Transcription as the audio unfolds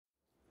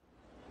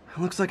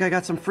Looks like I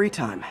got some free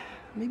time.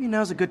 Maybe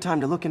now's a good time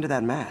to look into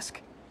that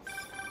mask.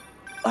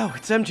 Oh,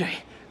 it's MJ.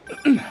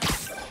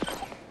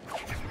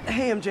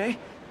 Hey, MJ.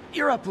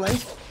 You're up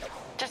late.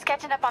 Just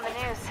catching up on the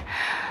news.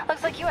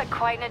 Looks like you had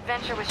quite an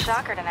adventure with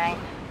Shocker tonight.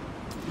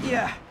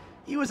 Yeah,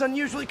 he was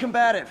unusually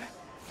combative.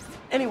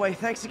 Anyway,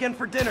 thanks again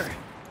for dinner.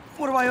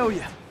 What do I owe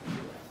you?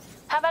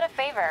 How about a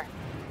favor?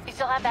 You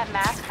still have that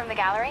mask from the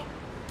gallery?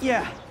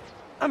 Yeah.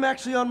 I'm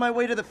actually on my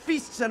way to the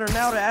Feast Center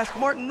now to ask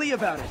Martin Lee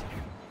about it.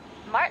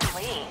 Martin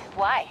Lee?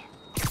 Why?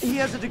 He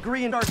has a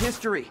degree in art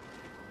history.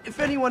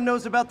 If anyone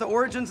knows about the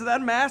origins of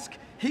that mask,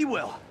 he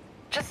will.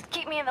 Just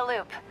keep me in the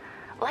loop.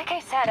 Like I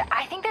said,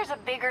 I think there's a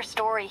bigger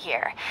story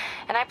here,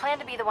 and I plan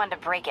to be the one to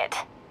break it.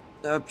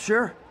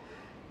 Sure.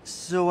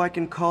 So I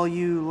can call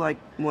you, like,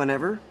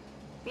 whenever?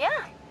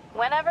 Yeah,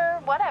 whenever,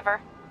 whatever.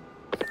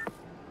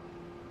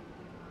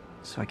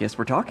 So I guess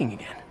we're talking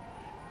again.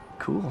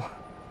 Cool.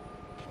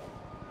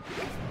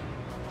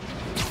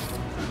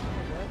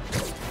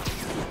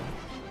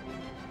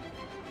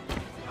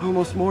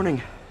 Almost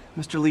morning.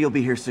 Mr. Lee will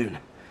be here soon.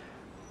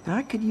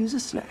 I could use a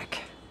snack.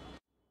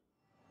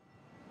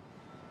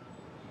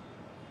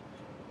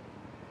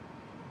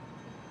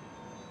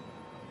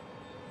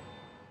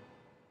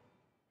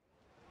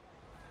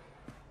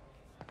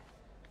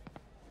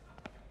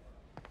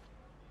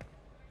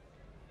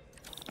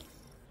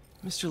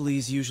 Mr.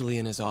 Lee's usually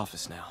in his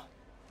office now.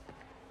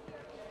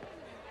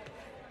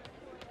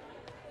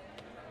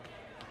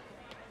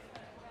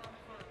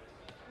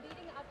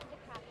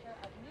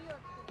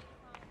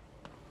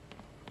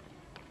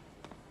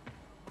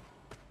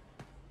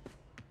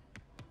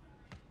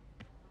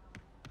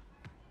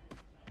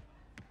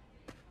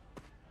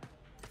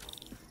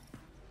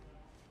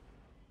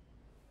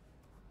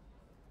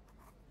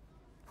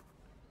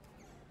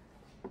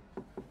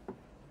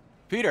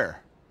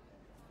 Peter,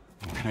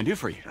 what can I do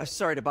for you?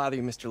 Sorry to bother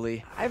you, Mr.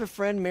 Lee. I have a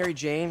friend, Mary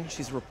Jane.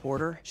 She's a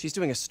reporter. She's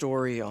doing a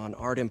story on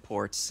art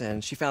imports,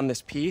 and she found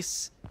this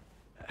piece.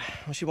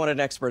 Well, she wanted an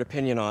expert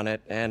opinion on it,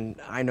 and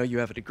I know you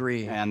have a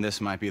degree. And this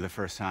might be the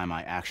first time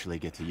I actually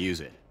get to use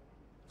it.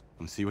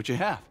 Let's see what you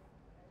have.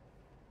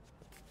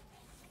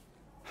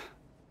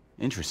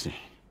 Interesting.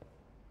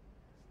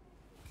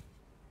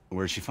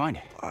 Where'd she find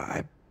it?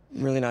 I'm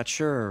really not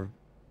sure.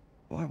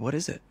 Why, what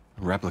is it?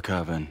 A replica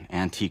of an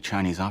antique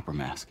Chinese opera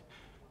mask.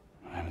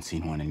 I haven't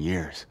seen one in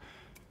years.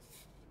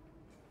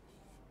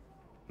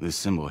 This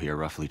symbol here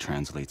roughly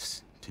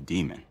translates to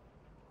demon.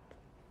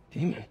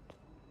 Demon?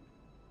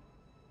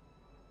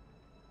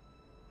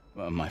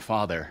 Well, my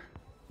father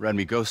read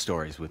me ghost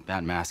stories with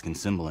that mask and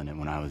symbol in it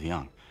when I was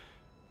young.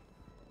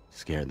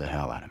 Scared the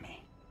hell out of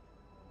me.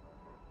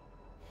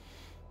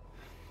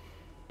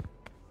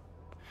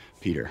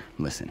 Peter,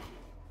 listen.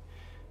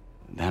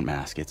 That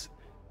mask, it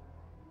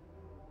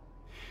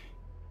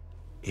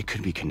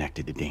could be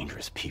connected to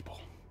dangerous people.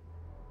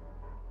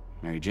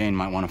 Mary Jane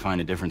might want to find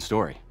a different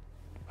story.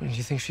 Do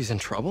you think she's in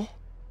trouble?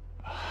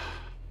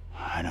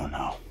 I don't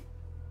know.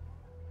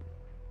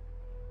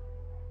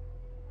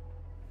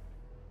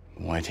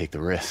 Why take the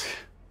risk?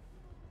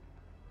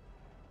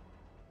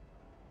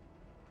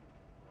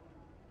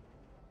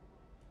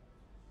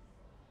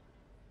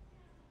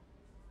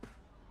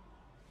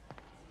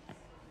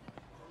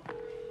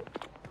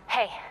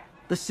 Hey.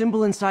 The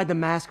symbol inside the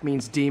mask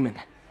means demon.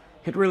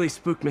 It really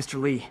spooked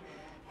Mr. Lee.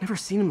 Never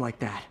seen him like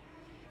that.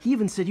 He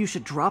even said you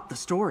should drop the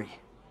story.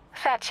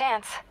 Fat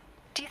chance.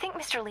 Do you think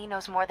Mr. Lee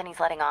knows more than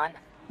he's letting on?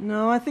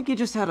 No, I think he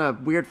just had a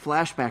weird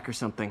flashback or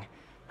something.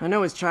 I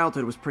know his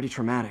childhood was pretty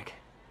traumatic.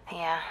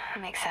 Yeah,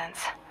 that makes sense.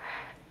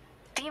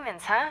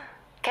 Demons, huh?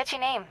 Catchy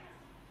name.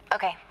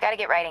 Okay, gotta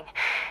get writing.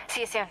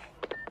 See you soon.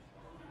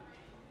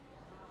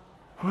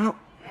 Well,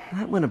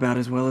 that went about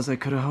as well as I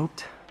could have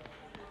hoped.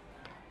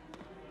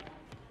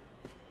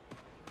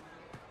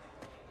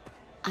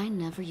 I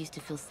never used to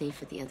feel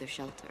safe at the other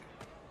shelter.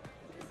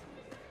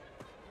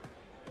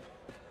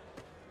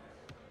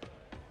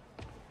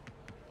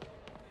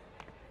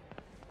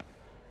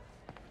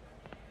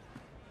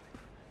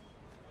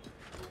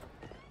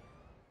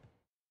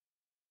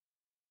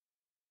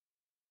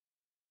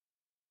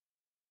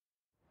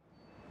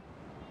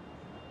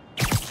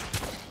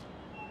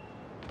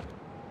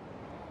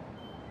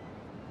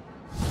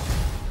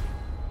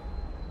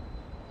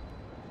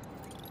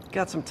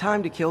 Got some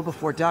time to kill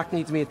before Doc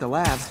needs me at the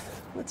lab.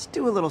 Let's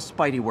do a little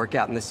Spidey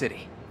workout in the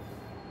city.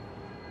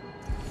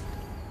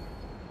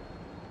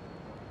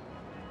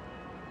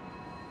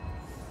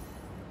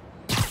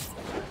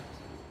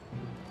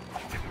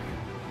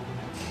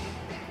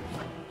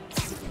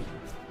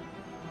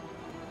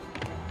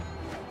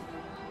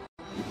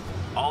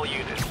 All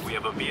units, we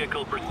have a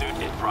vehicle pursuit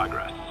in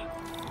progress.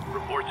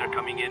 Reports are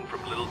coming in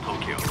from Little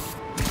Tokyo.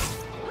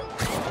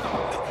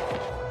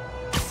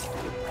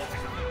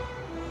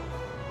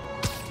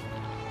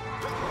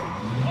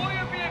 Pull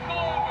your vehicle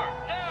over,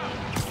 now!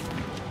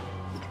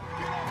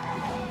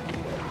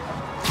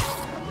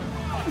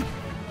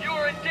 You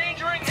are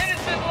endangering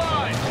innocent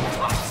lives!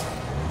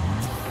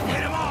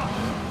 Hit him off!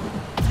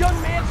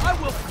 Young man, I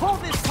will pull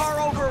this car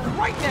over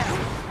right now!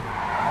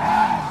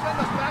 Send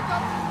us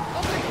backup?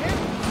 I'll take him.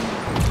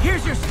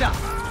 Here's your stuff.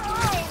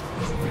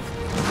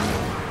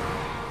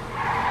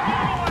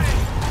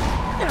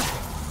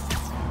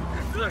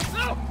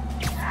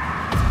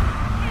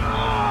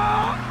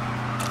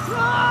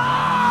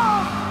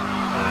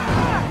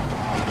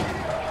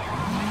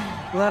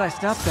 Glad I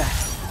stopped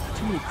that.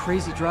 Too many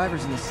crazy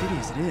drivers in the city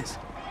as it is.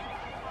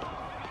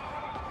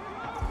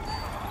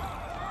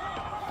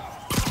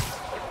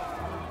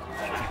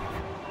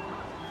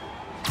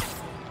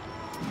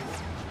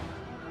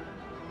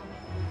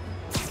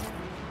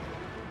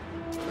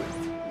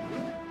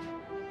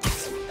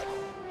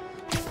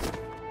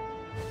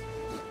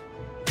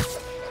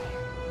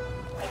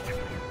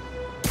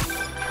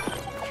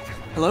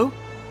 Hello?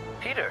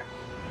 Peter,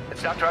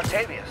 it's Dr.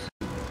 Octavius.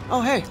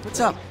 Oh, hey, what's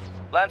up?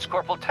 Lance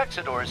Corporal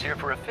Texador is here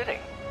for a fitting.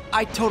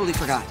 I totally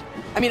forgot.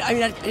 I mean,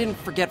 I didn't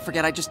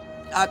forget. I just,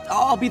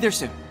 I'll be there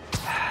soon.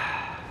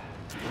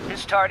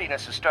 His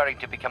tardiness is starting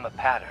to become a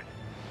pattern.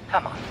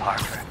 Come on,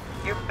 Parker.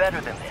 You're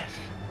better than this.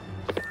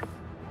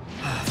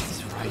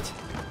 He's right.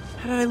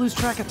 How did I lose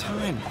track of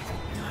time?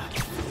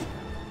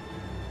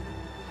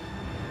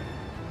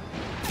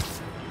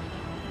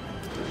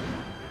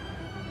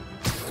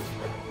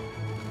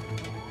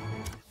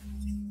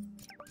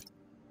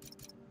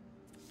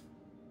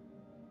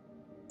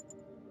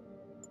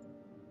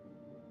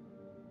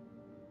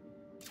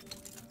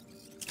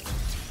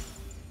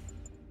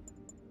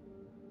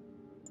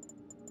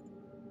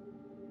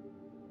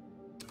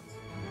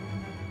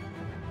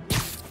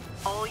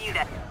 All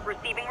units,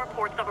 receiving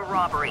reports of a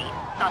robbery.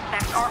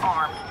 Suspects are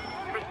armed.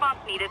 Response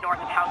needed north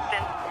of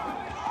Houston.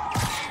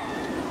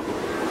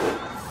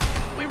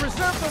 We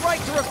reserve the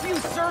right to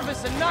refuse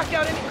service and knock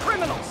out any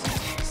criminals.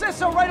 Says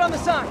so right on the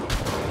sign.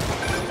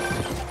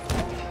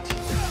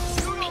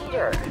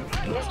 Peter,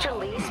 Mr.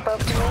 Lee spoke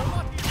to me.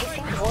 He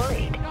seemed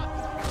worried.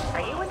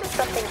 Are you into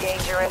something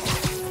dangerous?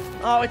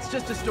 Oh, it's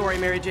just a story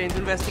Mary Jane's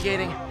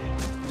investigating.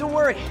 Don't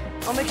worry,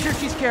 I'll make sure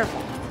she's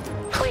careful.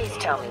 Please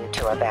tell me you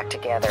two are back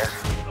together.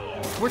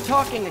 We're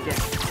talking again.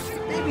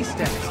 Baby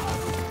steps.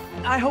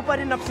 I hope I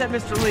didn't upset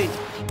Mr. Lee.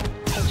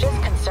 He's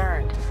just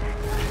concerned.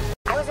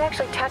 I was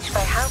actually touched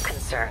by how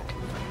concerned.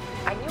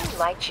 I knew he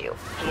liked you.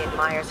 He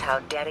admires how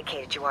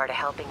dedicated you are to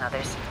helping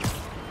others.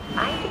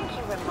 I think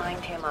you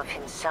remind him of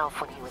himself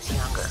when he was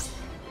younger.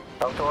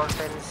 Both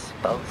orphans,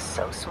 both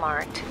so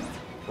smart.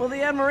 Well,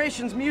 the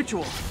admiration's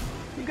mutual.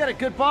 You got a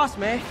good boss,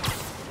 May.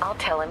 I'll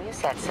tell him you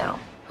said so.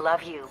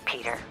 Love you,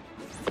 Peter.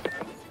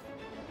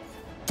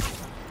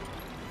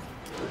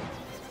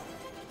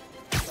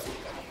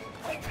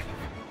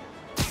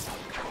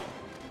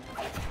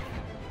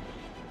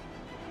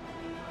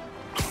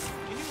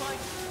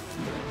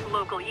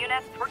 Local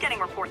units, we're getting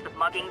reports of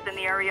muggings in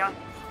the area.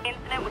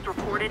 Incident was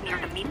reported near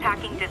the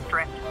meatpacking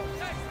district.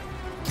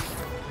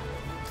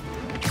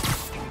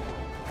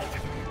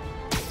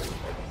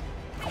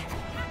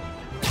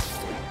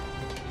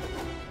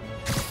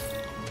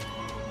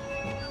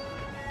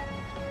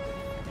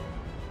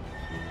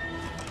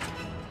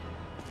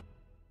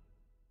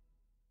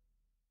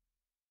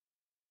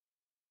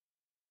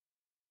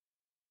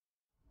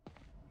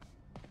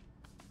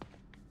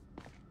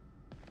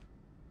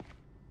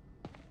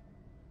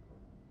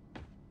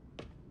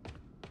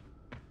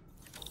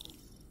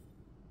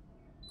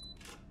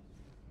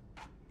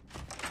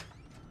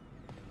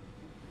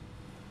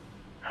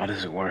 How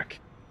does it work?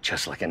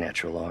 Just like a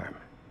natural arm.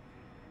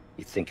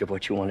 You think of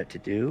what you want it to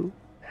do,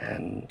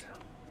 and...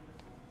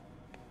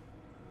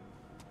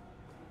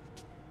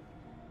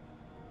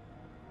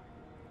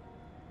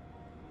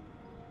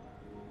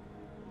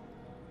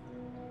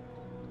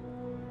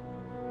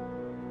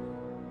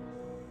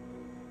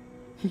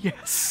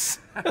 Yes.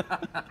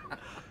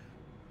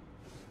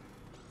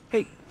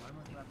 Hey,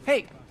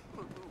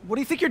 what do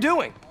you think you're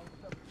doing?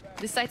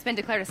 This site's been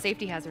declared a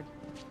safety hazard.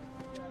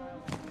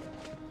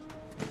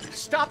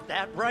 Stop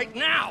that right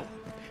now!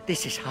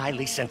 This is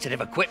highly sensitive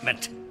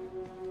equipment.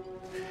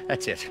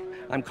 That's it.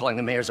 I'm calling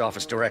the mayor's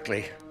office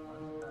directly.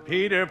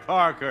 Peter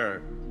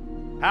Parker,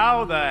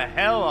 how the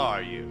hell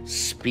are you?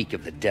 Speak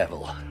of the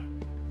devil.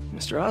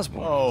 Mr.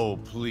 Osborn. Oh,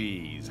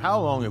 please. How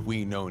long have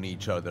we known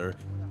each other?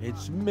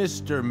 It's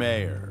Mr.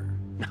 Mayor.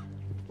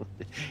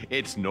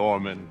 It's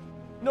Norman.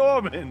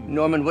 Norman!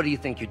 Norman, what do you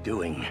think you're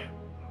doing?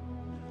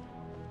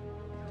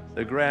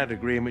 The grant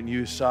agreement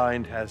you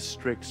signed has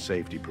strict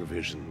safety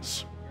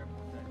provisions.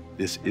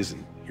 This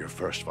isn't your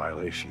first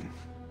violation.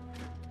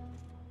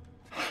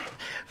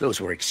 Those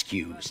were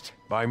excused.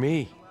 By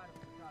me.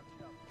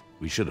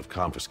 We should have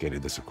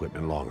confiscated this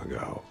equipment long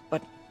ago.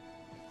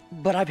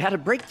 But I've had a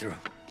breakthrough.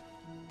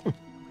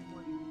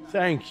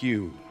 Thank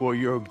you for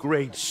your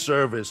great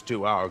service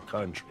to our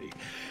country.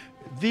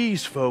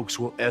 These folks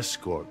will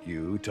escort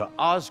you to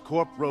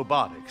Oscorp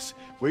Robotics,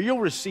 where you'll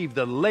receive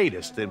the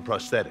latest in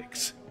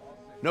prosthetics.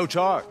 No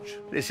charge.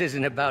 This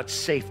isn't about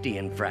safety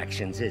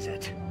infractions, is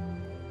it?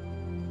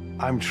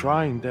 I'm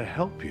trying to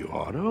help you,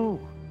 Otto.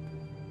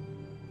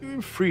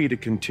 You're free to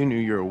continue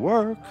your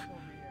work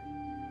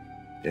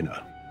in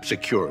a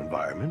secure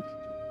environment.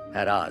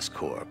 At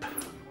Oscorp.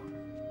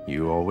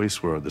 You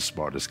always were the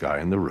smartest guy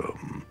in the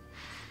room.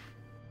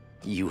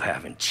 You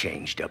haven't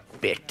changed a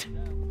bit.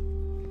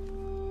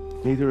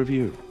 Neither of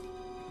you.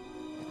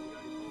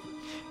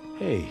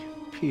 Hey,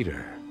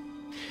 Peter.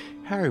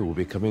 Harry will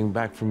be coming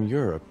back from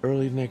Europe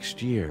early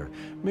next year.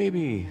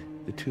 Maybe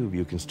the two of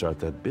you can start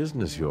that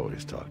business you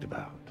always talked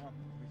about.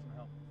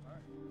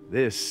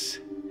 This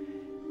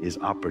is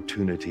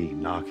opportunity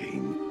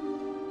knocking.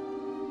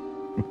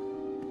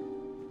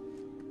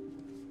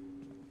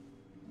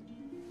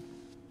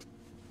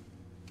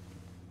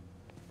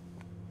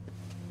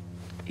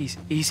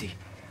 Easy.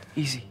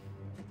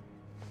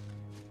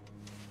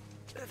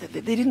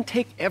 They didn't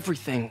take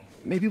everything.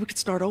 Maybe we could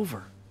start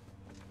over.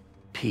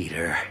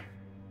 Peter,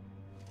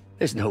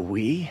 there's no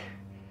we.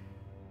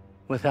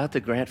 Without the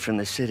grant from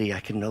the city, I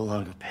can no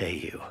longer pay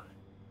you.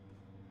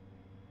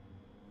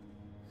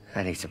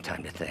 I need some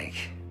time to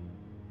think.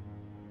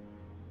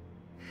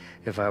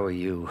 If I were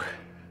you,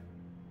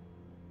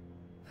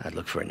 I'd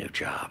look for a new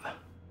job.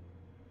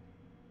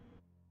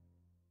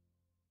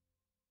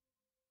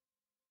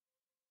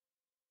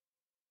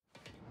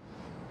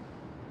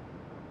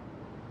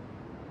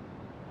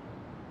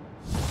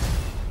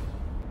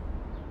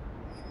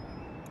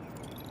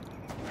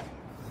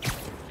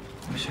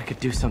 Wish I could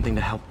do something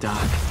to help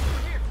Doc.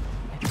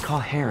 Maybe call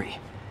Harry.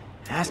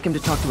 Ask him to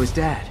talk to his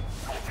dad.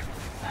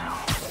 No.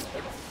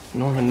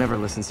 Norman never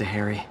listens to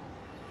Harry.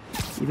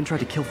 Even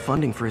tried to kill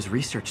funding for his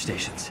research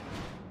stations.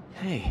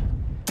 Hey,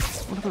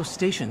 one of those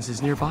stations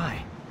is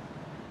nearby.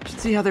 Should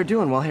see how they're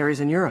doing while Harry's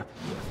in Europe.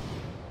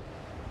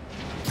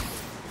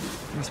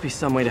 There must be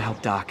some way to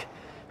help Doc.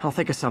 I'll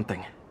think of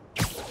something.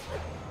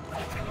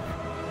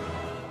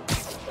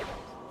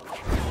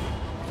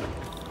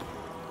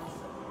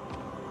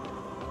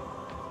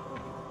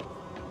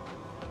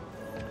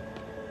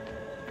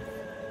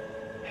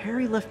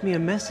 Harry left me a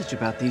message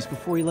about these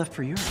before he left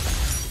for Europe.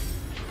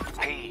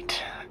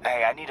 Pete,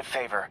 hey, I need a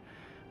favor.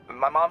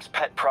 My mom's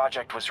pet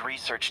project was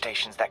research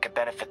stations that could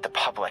benefit the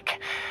public.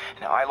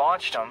 Now, I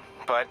launched them,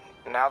 but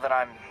now that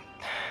I'm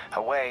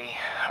away,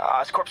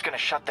 Oscorp's gonna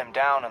shut them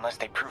down unless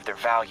they prove their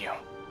value.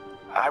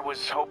 I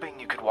was hoping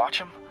you could watch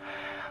them.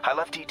 I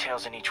left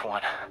details in each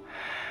one.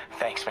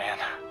 Thanks, man.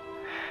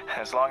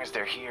 As long as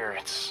they're here,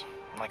 it's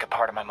like a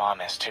part of my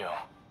mom is, too.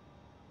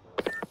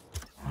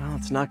 Well,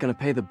 it's not gonna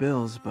pay the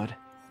bills, but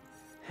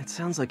it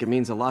sounds like it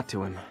means a lot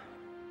to him.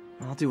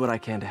 I'll do what I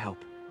can to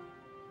help.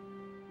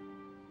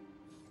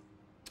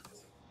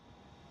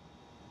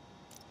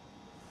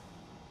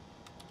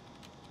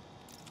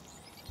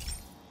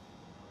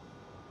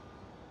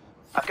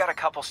 I've got a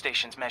couple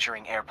stations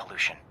measuring air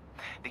pollution.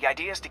 The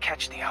idea is to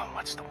catch the,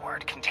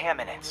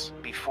 contaminants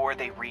before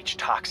they reach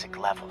toxic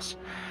levels.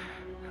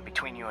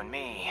 Between you and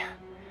me,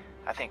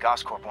 I think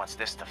Oscorp wants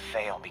this to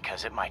fail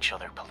because it might show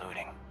they're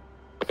polluting.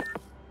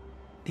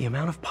 The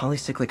amount of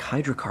polycyclic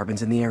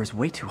hydrocarbons in the air is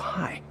way too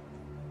high.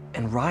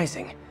 And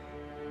rising.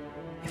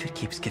 If it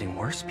keeps getting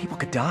worse, people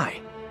could die.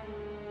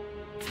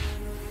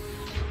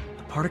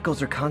 The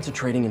particles are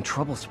concentrating in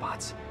trouble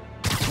spots,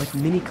 like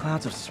mini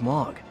clouds of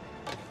smog.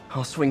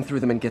 I'll swing through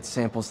them and get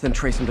samples, then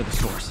trace them to the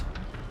source.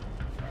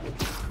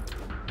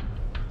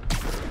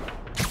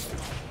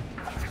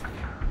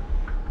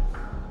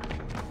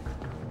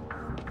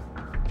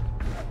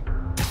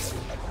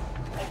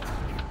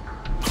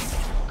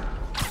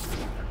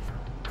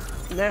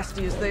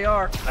 Nasty as they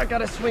are, I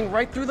gotta swing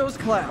right through those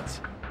clouds.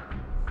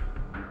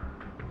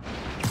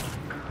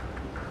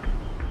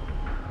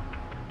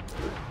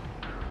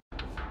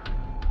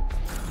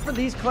 For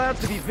these clouds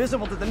to be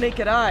visible to the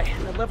naked eye,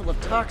 the level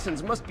of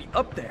toxins must be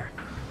up there.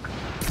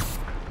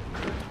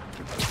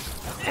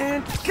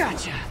 And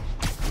gotcha!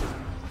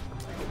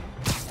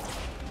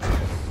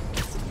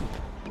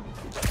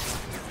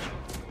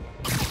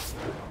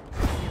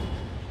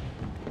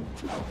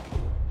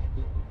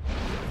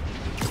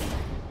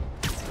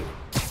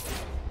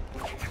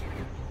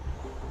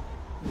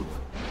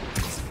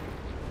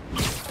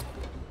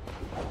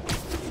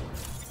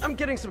 I'm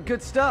getting some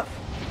good stuff.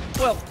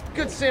 Well,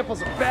 good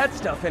samples of bad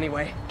stuff,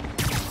 anyway.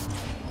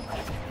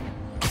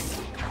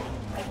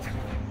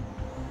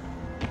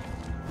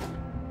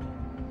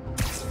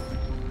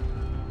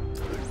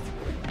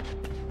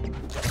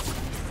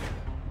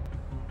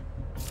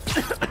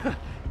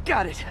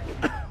 Got it.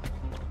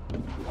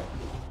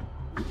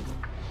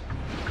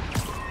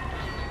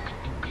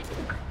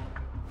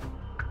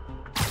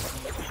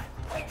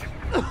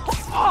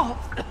 Oh!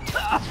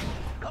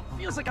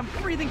 Feels like I'm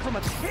breathing from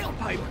a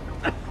tailpipe.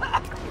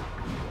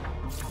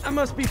 I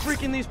must be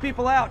freaking these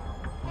people out.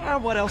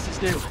 What else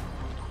is new?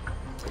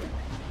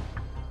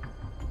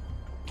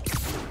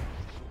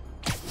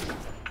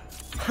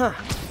 Huh.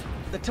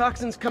 The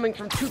toxin's coming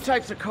from 2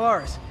 types of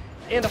cars,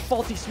 and a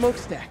faulty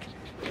smokestack.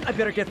 I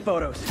better get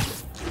photos.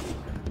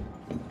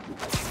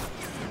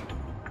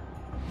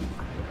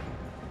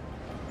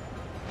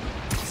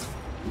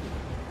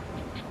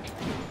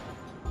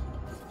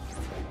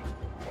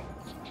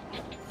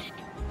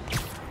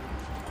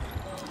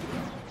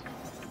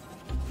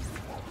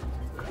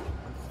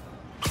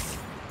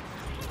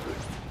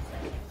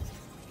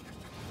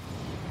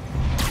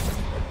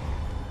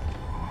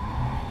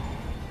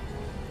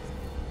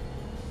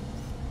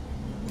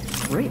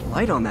 Great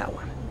light on that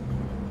one.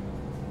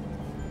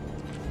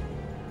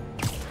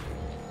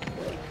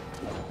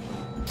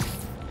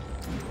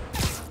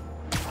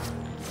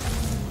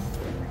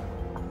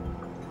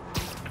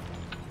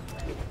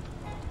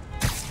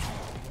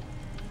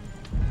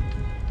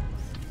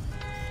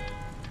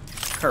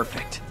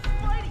 Perfect.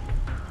 Spidey!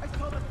 I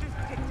saw the fist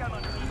kick down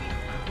on me.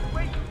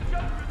 Wait, you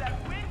jumped through that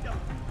window.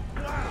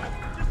 Wow.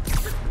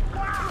 Just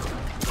wow.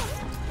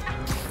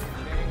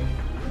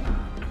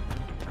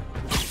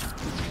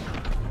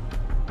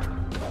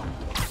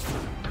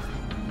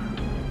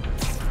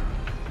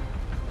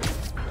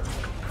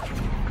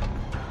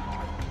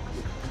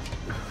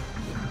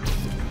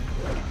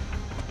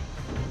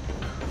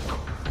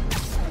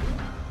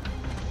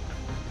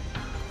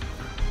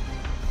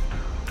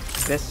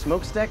 Best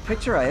smokestack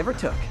picture I ever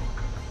took.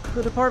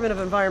 The Department of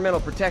Environmental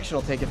Protection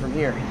will take it from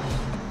here.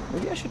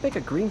 Maybe I should make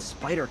a green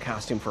spider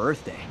costume for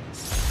Earth Day.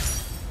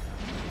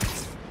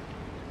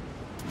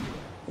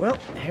 Well,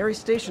 Harry's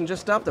station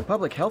just stopped a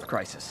public health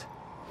crisis.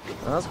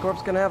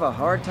 Oscorp's gonna have a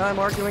hard time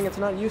arguing it's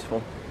not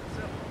useful.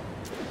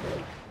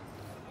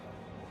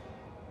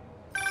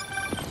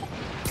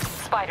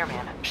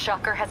 Spider-Man,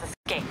 Shocker has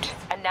escaped,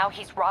 and now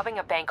he's robbing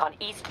a bank on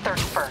East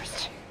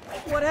 31st.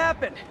 What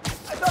happened?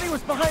 I thought he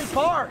was behind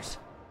bars.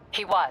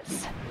 He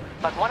was,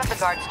 but one of the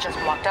guards just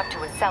walked up to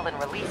his cell and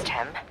released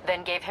him,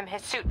 then gave him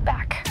his suit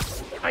back.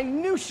 I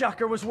knew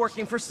Shocker was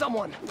working for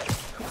someone.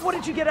 What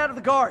did you get out of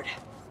the guard?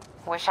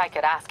 Wish I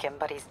could ask him,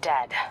 but he's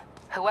dead.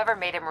 Whoever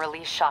made him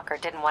release Shocker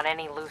didn't want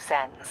any loose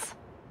ends.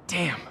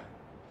 Damn.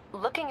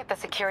 Looking at the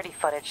security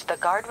footage, the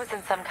guard was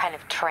in some kind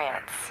of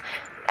trance.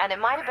 And it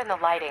might have been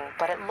the lighting,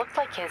 but it looked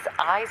like his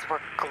eyes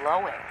were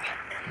glowing.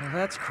 Well,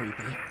 that's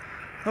creepy.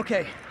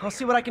 Okay, I'll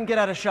see what I can get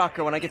out of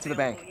Shocker when I get to the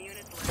bank.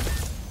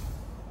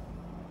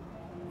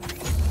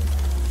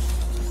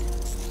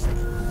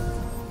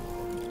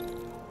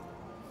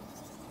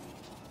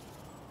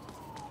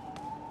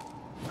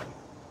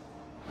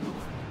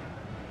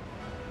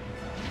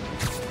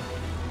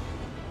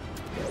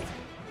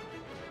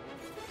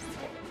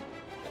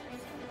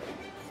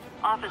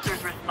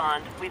 Officers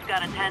respond. We've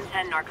got a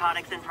 10-10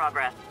 narcotics in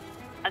progress.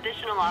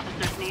 Additional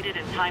officers needed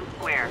in Times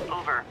Square.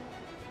 Over.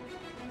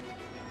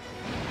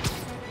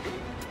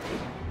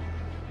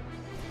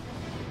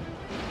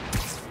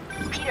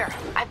 Peter,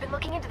 I've been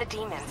looking into the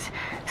demons.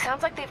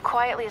 Sounds like they've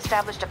quietly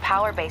established a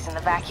power base in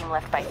the vacuum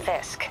left by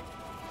Fisk.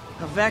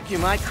 A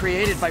vacuum I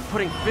created by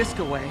putting Fisk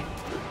away.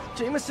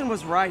 Jameson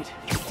was right.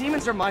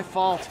 Demons are my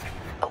fault.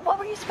 But what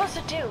were you supposed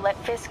to do? Let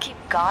Fisk keep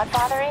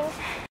godfathering?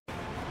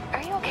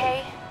 Are you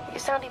okay? You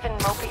sound even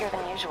mopier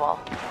than usual.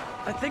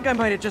 I think I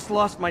might have just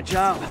lost my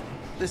job.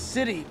 The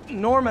city,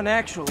 Norman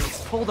actually,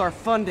 pulled our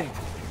funding.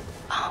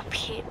 Oh,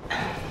 Pete.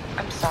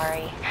 I'm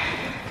sorry.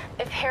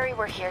 If Harry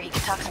were here, he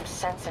could talk some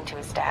sense into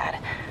his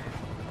dad.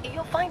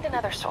 You'll find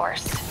another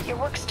source. Your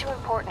work's too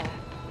important.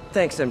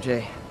 Thanks,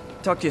 MJ.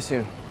 Talk to you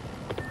soon.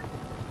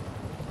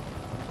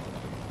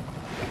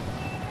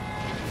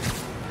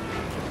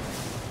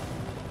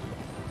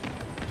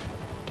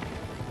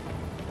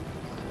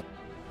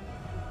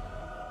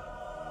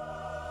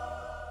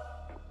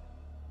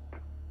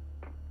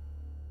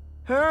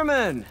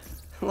 Herman!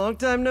 Long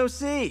time no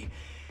see.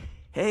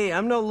 Hey,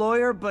 I'm no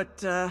lawyer,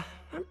 but, I'm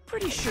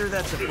pretty sure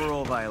that's a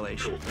parole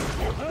violation.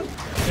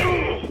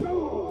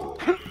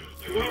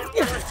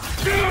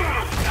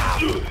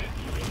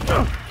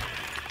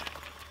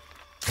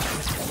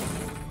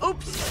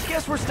 Oops,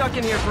 guess we're stuck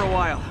in here for a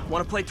while.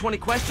 Want to play 20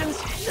 questions?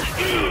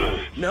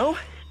 No?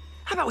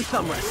 How about we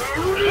thumb wrestle?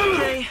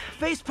 Okay,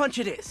 face punch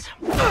it is.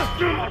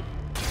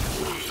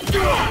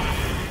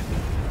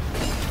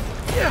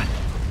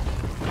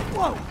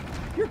 Whoa!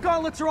 Your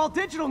gauntlets are all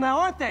digital now,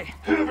 aren't they?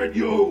 Have it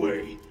your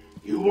way.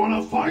 You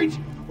wanna fight?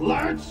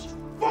 Let's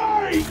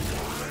fight!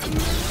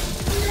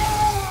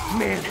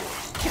 Man,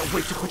 can't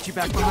wait to put you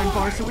back behind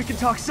bars so we can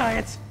talk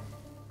science.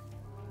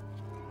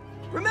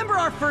 Remember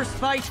our first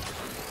fight?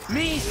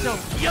 Me so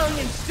young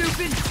and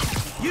stupid,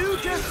 you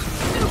just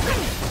stupid.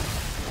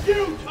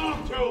 You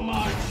talk too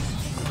much.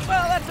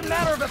 Well, that's a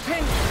matter of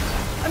opinion.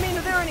 I mean,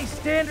 are there any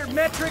standard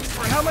metrics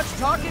for how much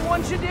talking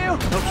one should do?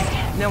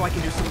 Okay, now I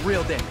can do some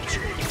real damage.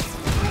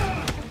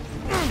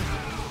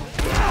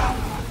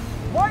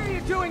 Why are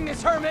you doing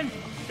this, Herman?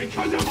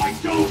 Because if I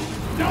don't,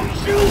 they'll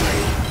kill me!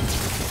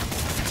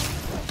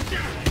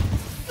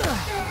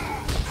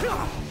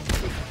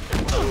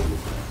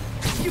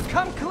 You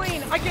come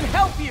clean, I can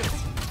help you!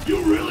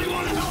 You really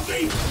want to help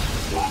me?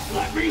 Just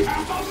let me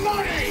have the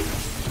money!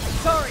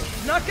 Sorry,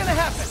 not gonna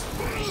happen.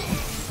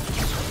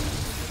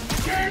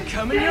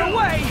 Coming your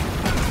way!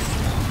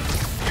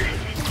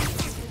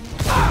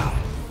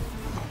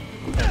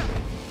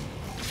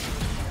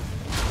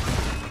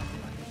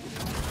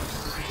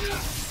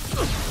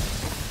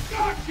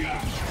 Gotcha!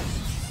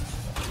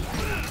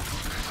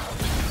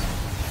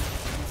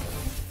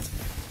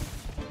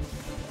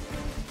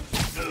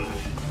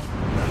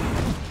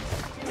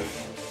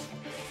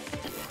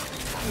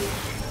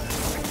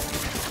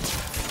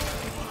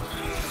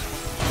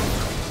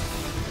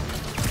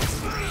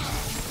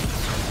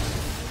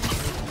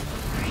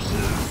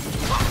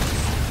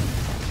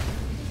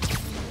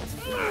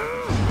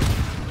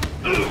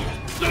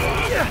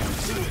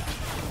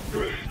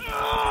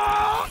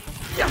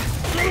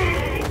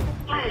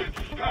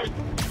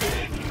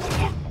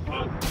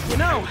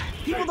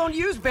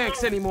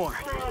 banks anymore.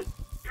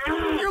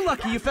 You're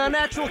lucky you found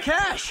actual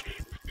cash.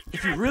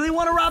 If you really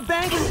want to rob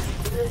banks,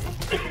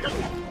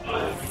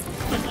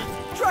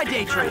 try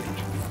day trading.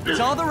 It's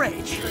all the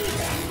rage.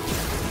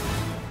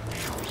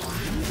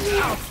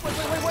 Oh,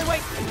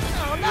 wait.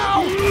 Oh,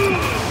 no!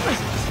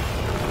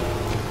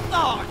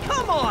 Oh,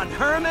 come on,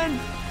 Herman!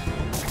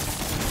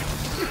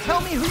 You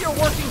tell me who you're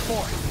working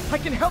for. I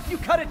can help you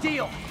cut a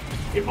deal.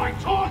 If I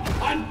talk,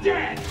 I'm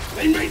dead!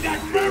 They made that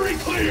very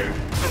clear!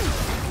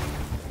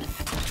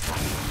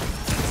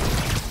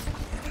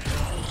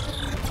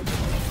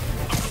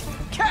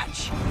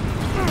 Catch!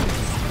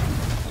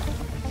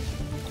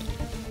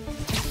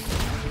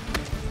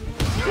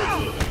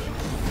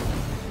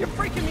 You're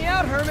freaking me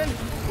out, Herman.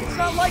 It's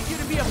not like you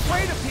to be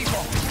afraid of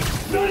people.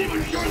 Not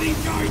even sure these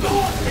guys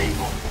are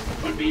people!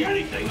 Could be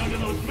anything under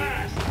those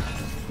masks!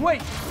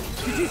 Wait,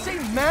 did you say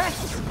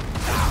masks?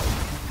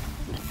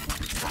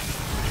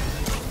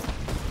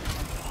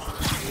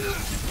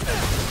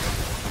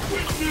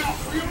 Quit now,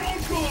 for your own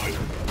good!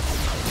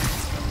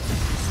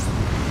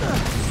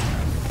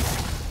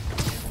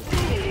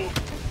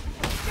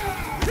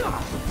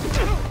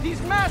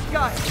 These mask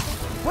guys!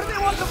 What do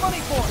they want the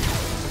money for?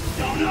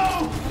 Don't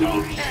know!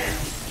 Don't care!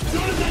 As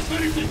soon as I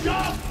finish the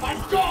job,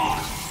 I'm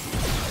gone!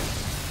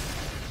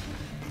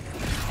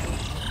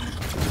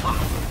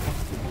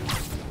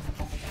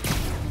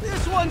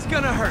 This one's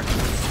gonna hurt.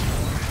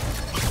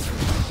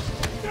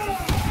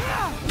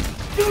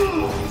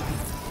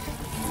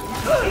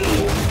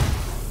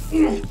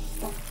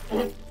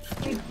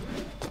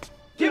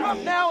 Give up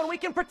now and we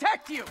can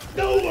protect you!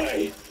 No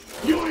way!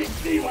 You ain't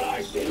see what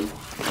I see!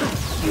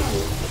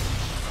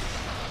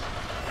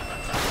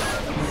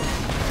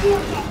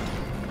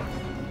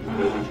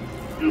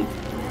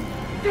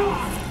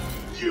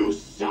 You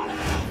son of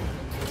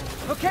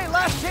a... Okay,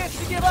 last chance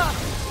to give up.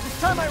 This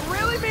time I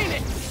really mean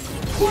it!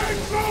 Quit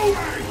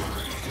moving!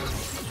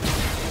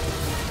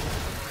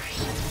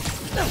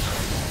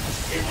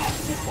 Give up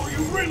before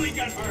you really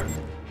get hurt!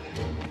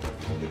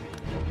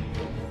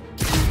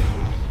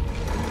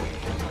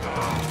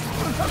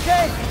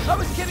 Okay, I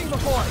was kidding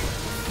before.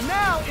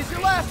 Now is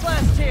your last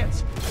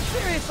chance.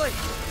 Seriously.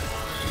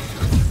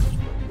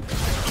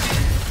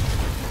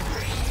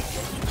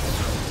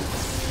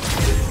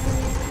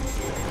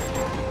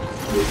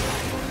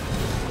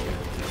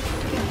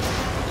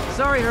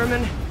 Sorry,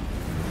 Herman.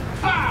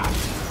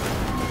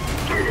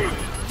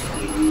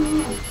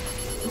 You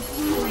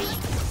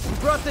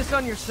brought this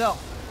on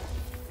yourself.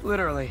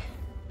 Literally.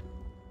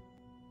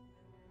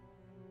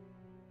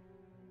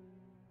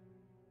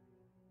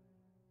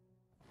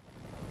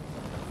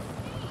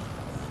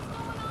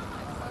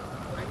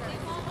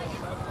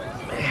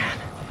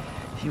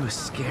 He was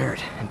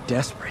scared and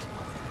desperate.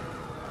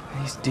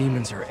 These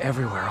demons are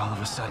everywhere all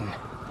of a sudden.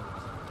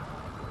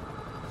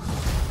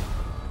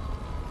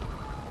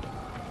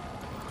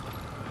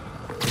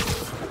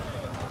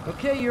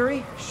 Okay,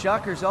 Yuri.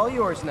 Shocker's all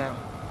yours now.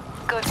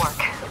 Good work.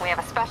 We have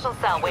a special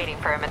cell waiting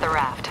for him at the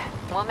raft.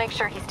 We'll make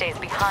sure he stays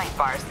behind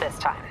bars this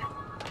time.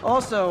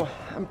 Also,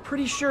 I'm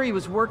pretty sure he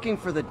was working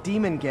for the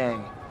Demon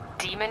Gang.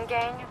 Demon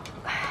Gang?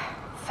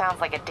 Sounds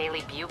like a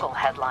Daily Bugle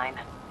headline.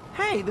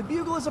 Hey, the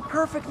Bugle is a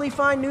perfectly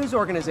fine news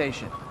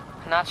organization.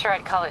 Not sure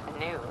I'd call it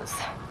news.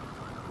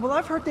 Well,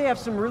 I've heard they have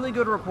some really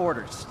good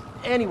reporters.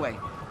 Anyway,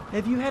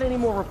 have you had any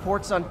more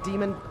reports on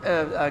demon,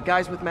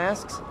 guys with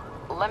masks?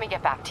 Let me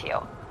get back to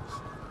you.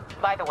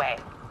 By the way,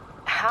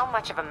 how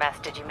much of a mess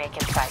did you make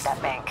inside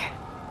that bank?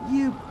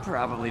 You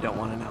probably don't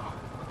want to know.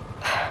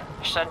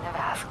 Shouldn't have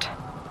asked.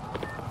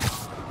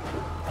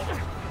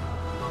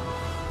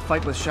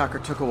 Fight with Shocker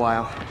took a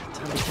while.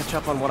 Time to catch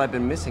up on what I've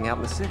been missing out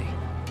in the city.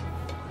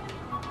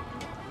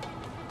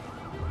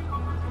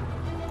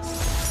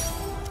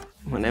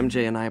 When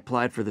MJ and I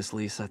applied for this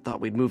lease, I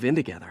thought we'd move in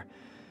together.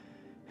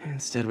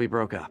 Instead, we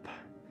broke up.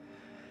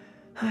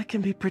 I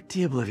can be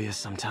pretty oblivious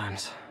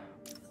sometimes.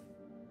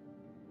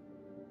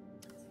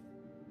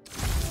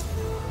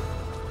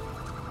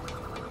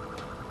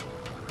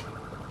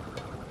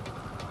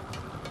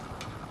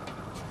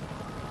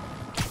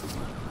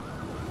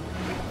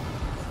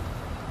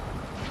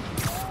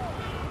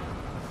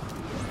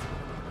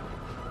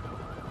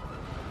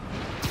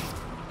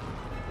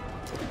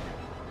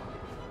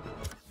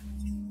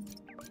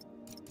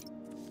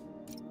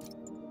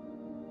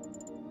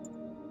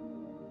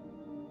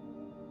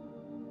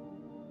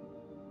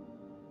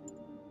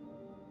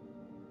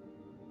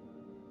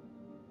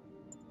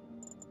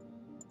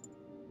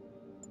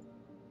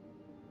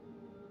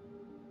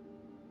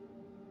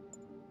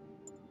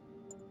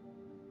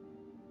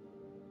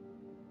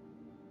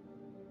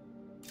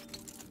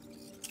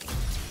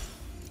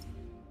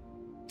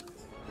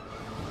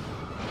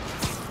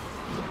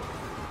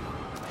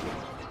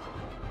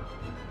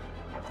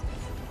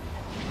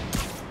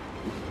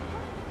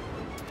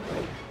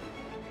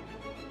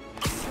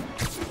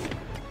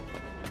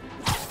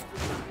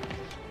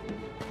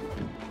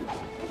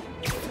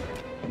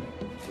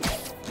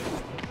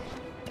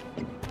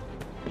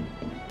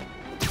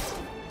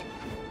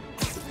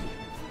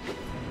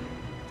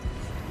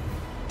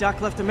 Doc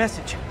left a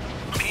message.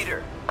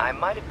 Peter, I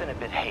might have been a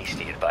bit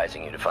hasty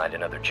advising you to find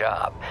another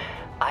job.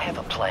 I have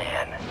a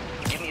plan.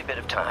 Give me a bit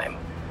of time.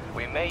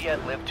 We may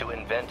yet live to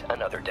invent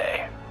another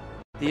day.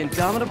 The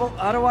indomitable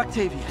Otto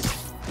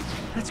Octavius.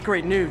 That's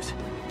great news.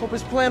 Hope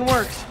his plan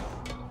works.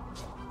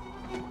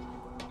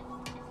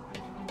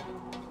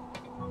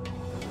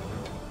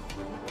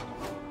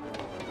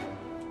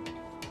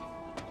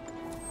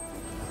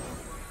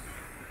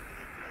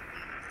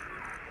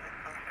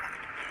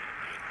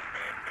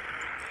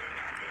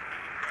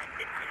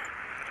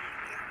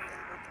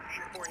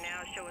 For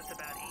now, show us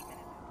about 8 minutes.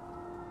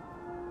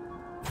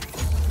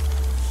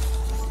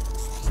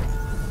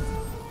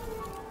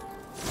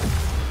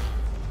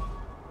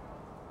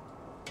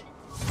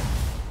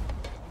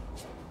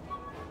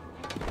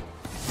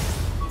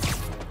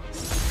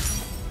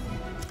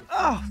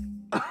 Oh,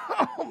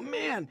 oh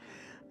man.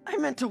 I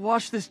meant to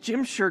wash this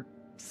gym shirt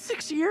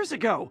 6 years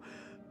ago.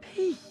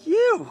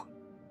 P.U.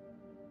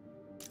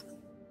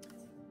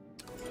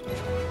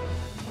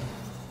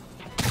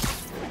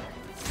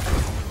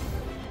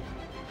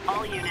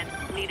 All units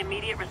need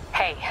immediate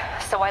Hey,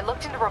 so I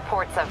looked into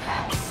reports of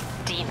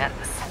demons.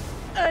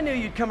 I knew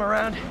you'd come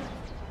around.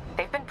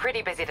 They've been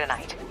pretty busy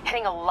tonight,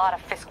 hitting a lot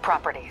of Fisk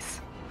properties.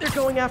 They're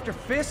going after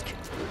Fisk?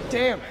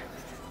 Damn.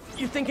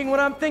 You thinking what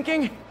I'm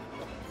thinking?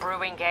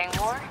 Brewing gang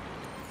war?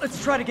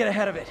 Let's try to get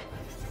ahead of it.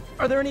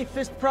 Are there any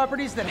Fisk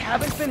properties that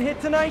haven't been hit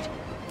tonight?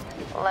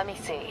 Let me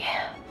see.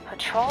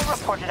 Patrol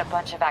reported a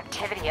bunch of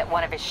activity at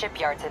one of his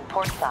shipyards in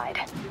Portside.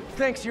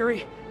 Thanks,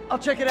 Yuri. I'll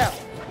check it out.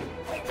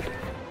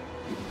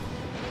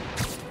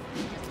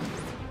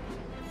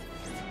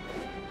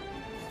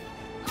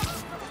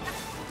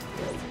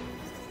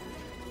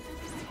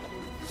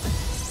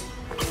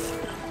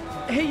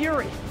 Hey,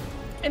 Yuri.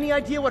 Any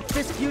idea what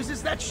Fisk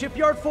uses that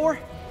shipyard for?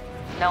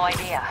 No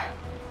idea.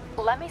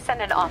 Let me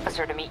send an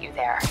officer to meet you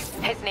there.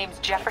 His name's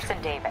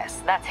Jefferson Davis.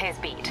 That's his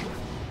beat.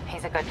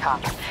 He's a good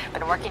cop.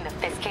 Been working the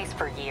Fisk case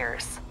for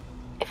years.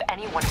 If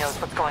anyone knows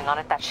what's going on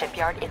at that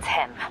shipyard, it's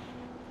him.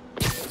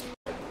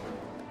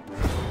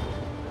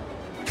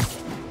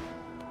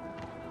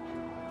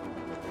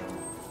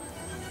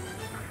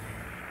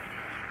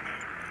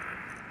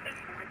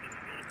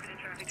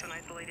 traffic to an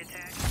isolated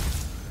tag.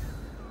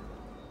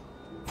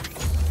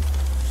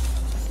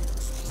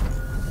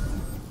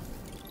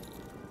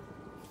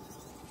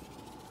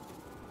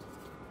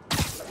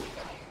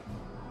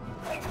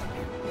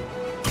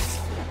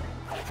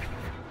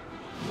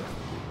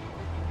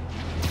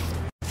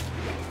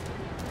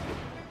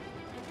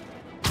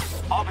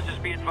 Officers,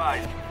 be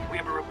advised. We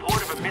have a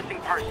report of a missing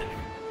person.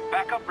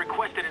 Backup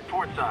requested at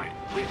Portside.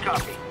 Please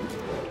copy.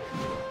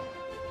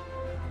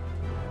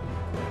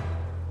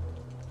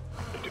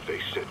 And if they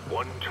set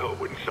one toe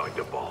inside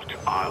the vault,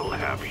 I'll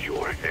have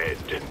your head.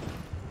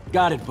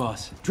 Got it,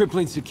 boss.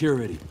 Tripling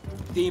security.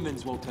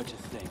 Demons won't touch a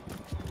thing.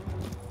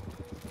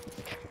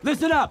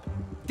 Listen up!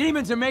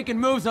 Demons are making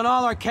moves on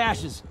all our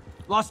caches.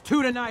 Lost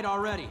 2 tonight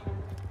already.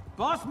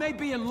 Boss may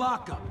be in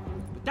lockup,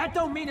 but that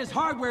don't mean his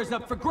hardware's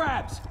up for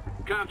grabs.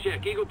 Com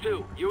check, Eagle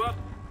 2, you up?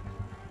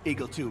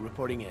 Eagle 2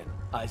 reporting in.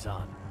 Eyes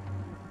on.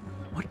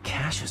 What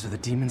caches are the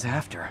demons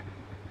after?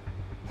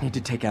 Need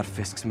to take out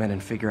Fisk's men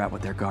and figure out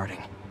what they're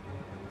guarding.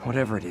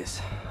 Whatever it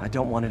is, I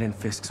don't want it in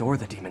Fisk's or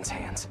the demons'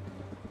 hands.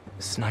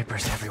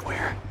 Snipers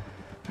everywhere.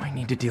 Might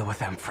need to deal with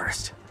them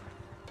first.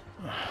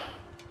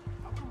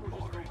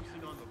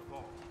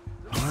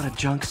 A lot of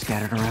junk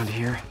scattered around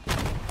here.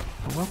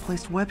 A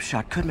well-placed web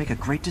shot could make a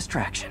great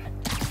distraction.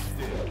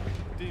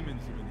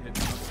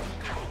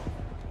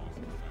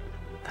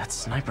 That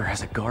sniper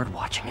has a guard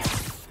watching him.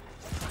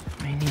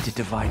 May need to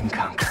divide and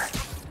conquer.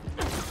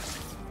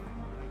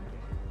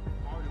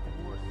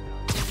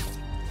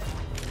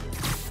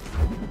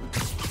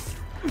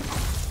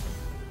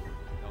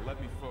 Now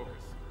let me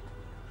focus.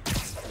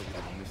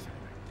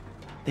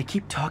 They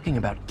keep talking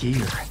about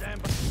gear.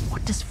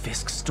 What does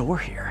Fisk store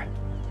here?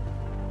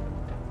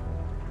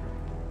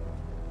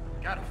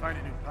 Gotta find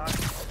a new pod.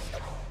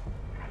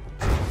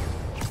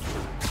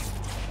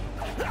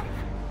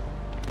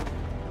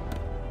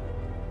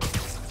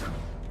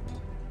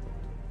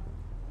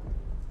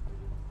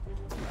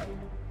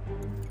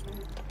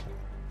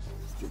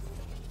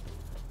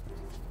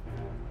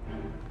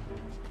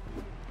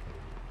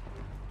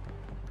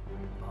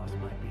 Boss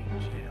might be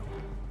in jail.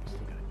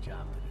 Still got a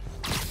job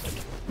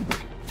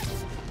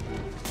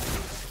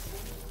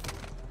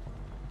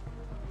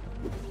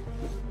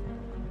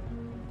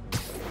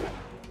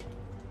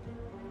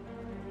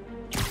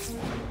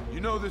You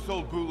know this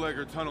old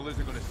bootlegger tunnel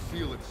isn't gonna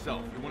seal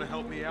itself. You wanna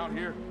help me out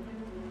here?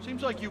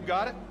 Seems like you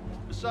got it.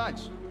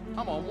 Besides,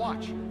 I'm on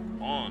watch.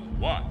 On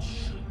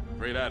watch.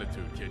 Great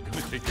attitude, kid.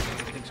 Gonna take it.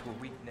 Thinks we're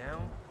weak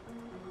now?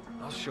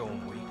 I'll show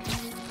him weak.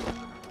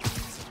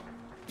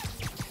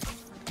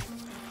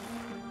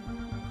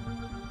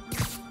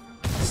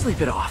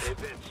 Sleep it off. Hey,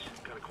 Vince.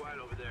 Kinda quiet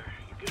over there.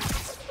 You good?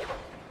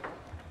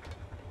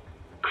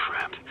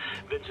 Crap.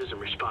 Vince isn't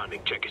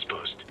responding. Check his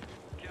post.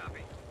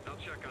 Copy. I'll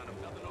check on him.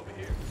 Nothing over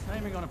here.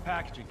 Naming on the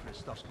packaging for this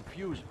stuff's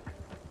confusing.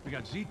 We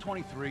got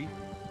Z23,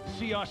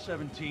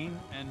 CR17,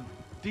 and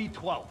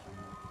D12.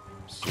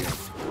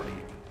 CR-40.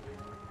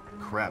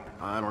 Crap,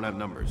 I don't have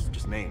numbers,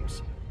 just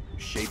names.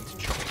 Shaped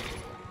chalk.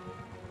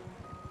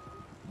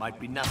 Might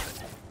be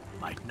nothing.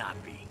 Might not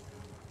be.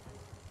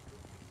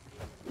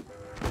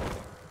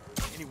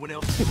 Anyone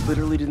else? I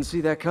literally didn't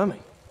see that coming.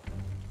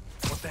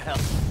 What the hell?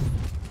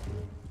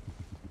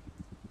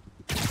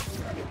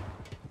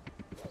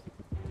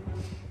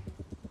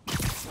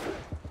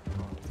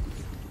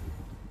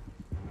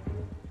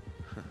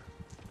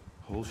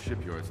 Whole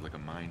shipyard's like a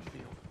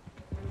minefield.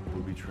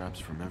 Booby traps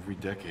from every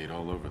decade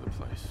all over the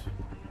place.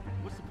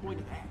 What's the point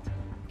of that?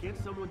 Can't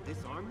someone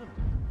disarm them?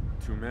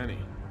 Too many.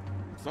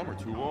 Some are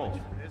too old.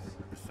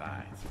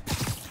 Besides,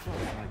 Trump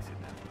likes it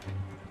that way.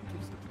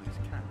 Gives the place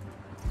character.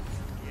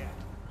 Yeah,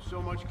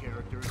 so much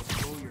character it'll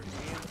blow your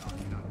hand off.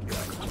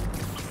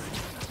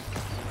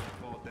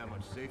 Call it that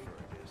much safer,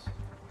 I guess.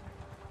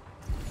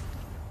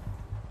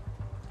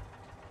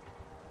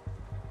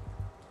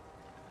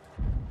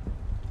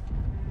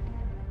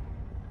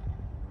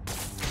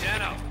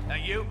 Dano,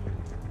 that you?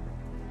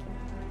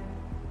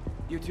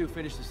 You two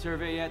finished the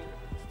survey yet?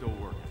 Still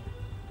working.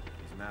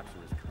 These maps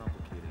are as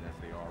complicated as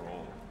they are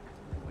old.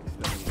 Like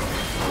studying.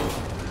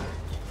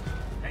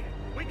 Hey,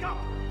 wake up!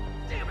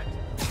 Damn it!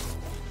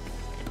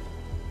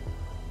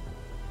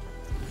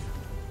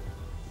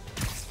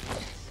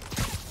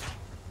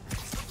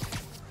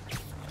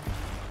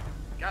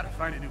 Gotta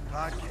find a new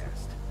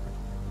podcast.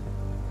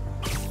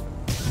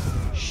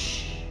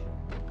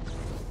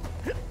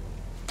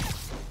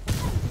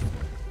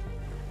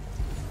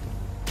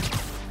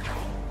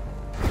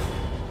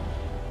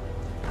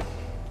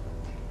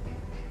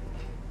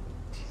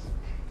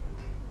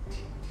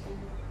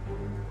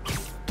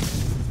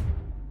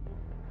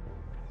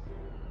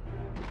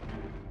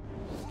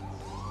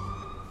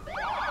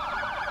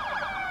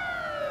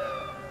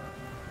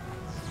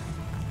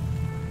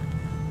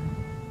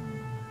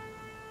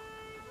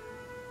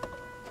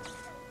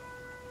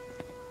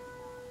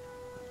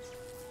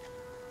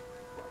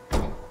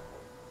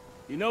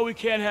 You know we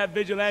can't have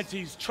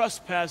vigilantes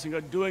trespassing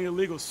or doing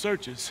illegal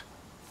searches.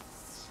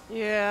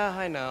 Yeah,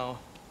 I know.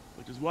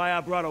 Which is why I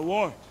brought a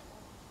warrant.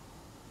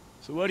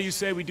 So what do you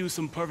say we do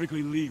some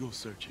perfectly legal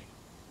searching?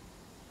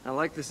 I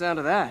like the sound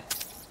of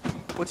that.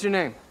 What's your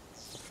name?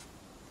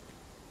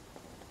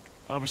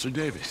 Officer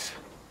Davis.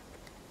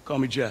 Call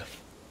me Jeff.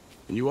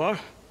 And you are?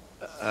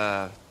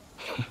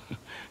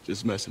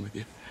 Just messing with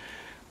you.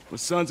 My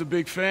son's a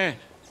big fan.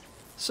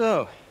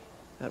 So,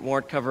 that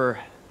warrant cover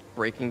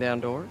breaking down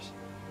doors?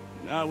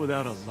 Not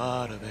without a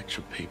lot of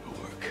extra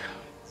paperwork.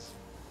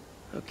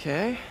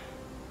 Okay.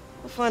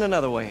 I'll find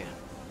another way in.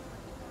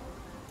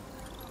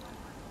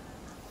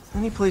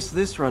 Any place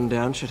this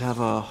rundown should have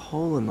a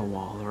hole in the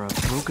wall or a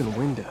broken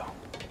window.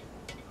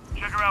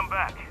 Check around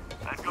back.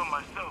 I'd go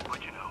myself,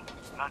 but you know,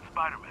 not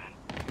Spider-Man.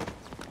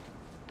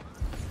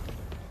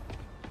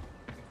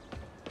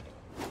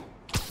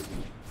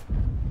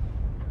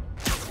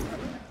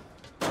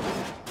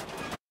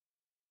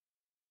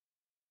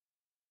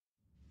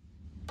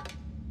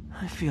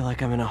 I feel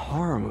like I'm in a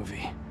horror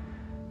movie.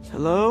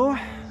 Hello?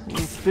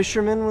 Any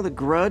fisherman with a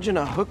grudge and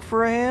a hook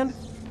for a hand?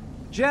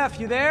 Jeff,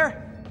 you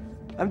there?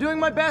 I'm doing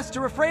my best to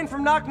refrain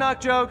from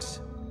knock-knock jokes.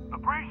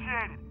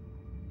 Appreciate it.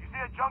 You see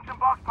a junction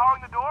box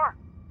powering the door?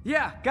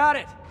 Yeah, got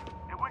it.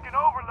 If we can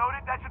overload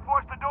it, that should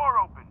force the door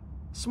open.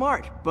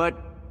 Smart, but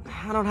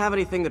I don't have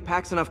anything that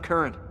packs enough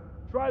current.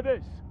 Try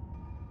this.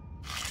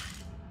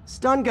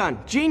 Stun gun,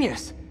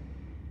 genius!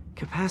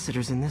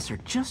 Capacitors in this are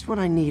just what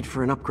I need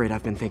for an upgrade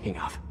I've been thinking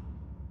of.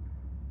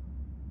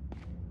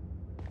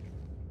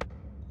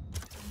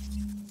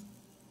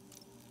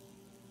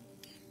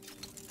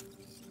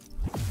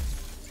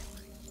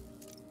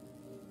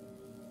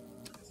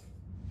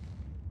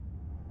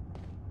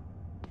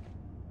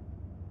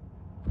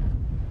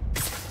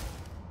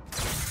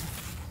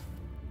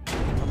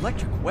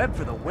 Electric web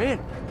for the win.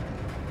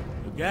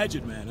 A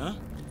gadget man, huh?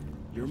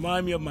 You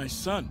remind me of my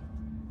son.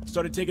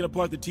 Started taking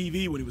apart the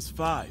TV when he was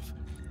 5.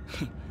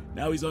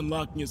 Now he's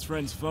unlocking his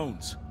friends'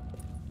 phones.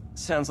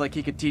 Sounds like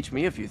he could teach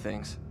me a few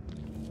things.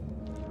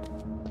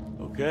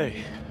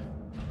 Okay.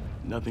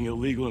 Nothing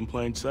illegal in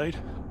plain sight?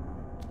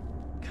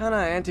 Kinda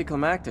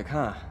anticlimactic,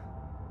 huh?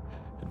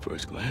 At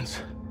first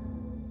glance.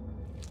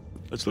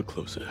 Let's look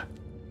closer.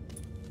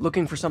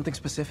 Looking for something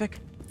specific?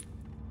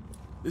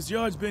 This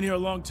yard's been here a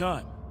long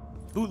time.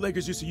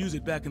 Bootleggers used to use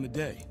it back in the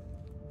day.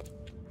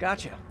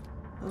 Gotcha.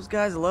 Those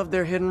guys love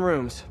their hidden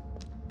rooms.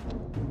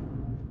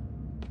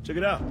 Check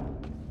it out.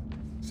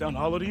 Sound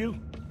hollow to you?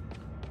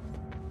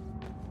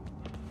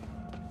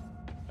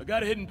 I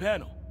got a hidden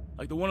panel,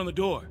 like the one on the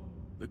door.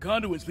 The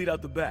conduits lead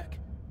out the back.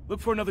 Look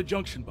for another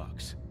junction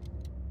box.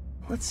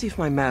 Let's see if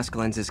my mask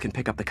lenses can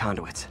pick up the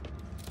conduits.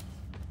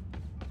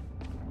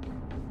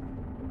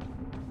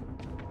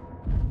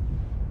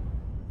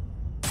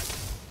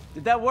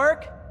 Did that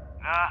work?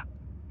 Nah.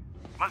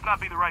 Must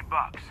not be the right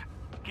box.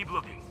 Keep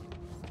looking.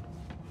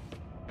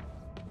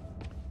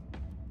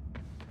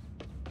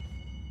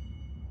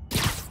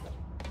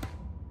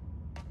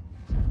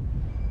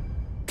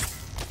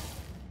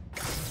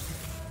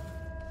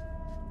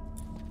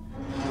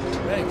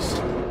 Thanks.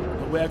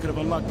 No way way I could have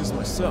unlocked this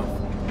myself.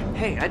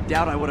 Hey, I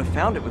doubt I would have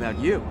found it without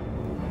you.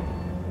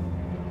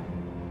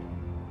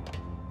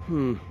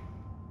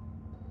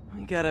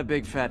 We got a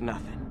big fat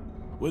nothing.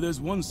 Well,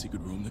 there's one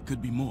secret room that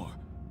could be more.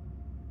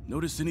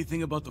 Notice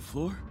anything about the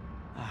floor?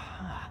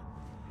 Aha.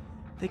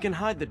 They can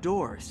hide the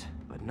doors,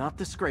 but not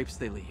the scrapes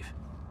they leave.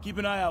 Keep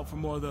an eye out for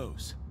more of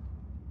those.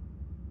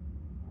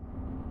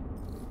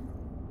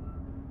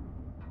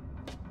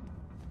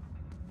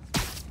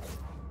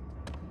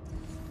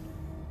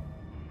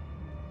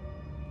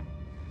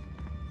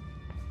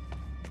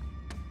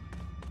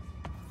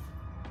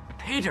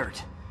 Pay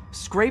dirt.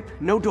 Scrape,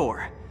 no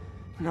door.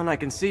 None I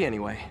can see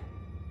anyway.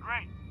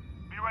 Great.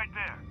 Be right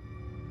there.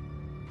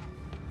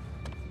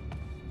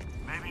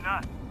 Maybe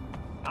not.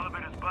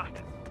 Elevator's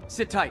busted.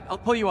 Sit tight. I'll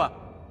pull you up.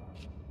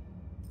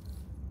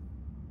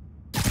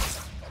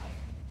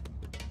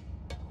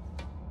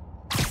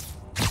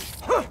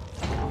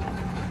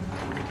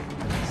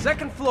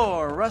 Second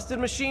floor, rusted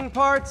machine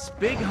parts,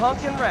 big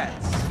honkin'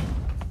 rats.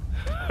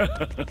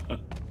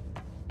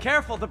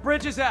 Careful, the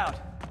bridge is out.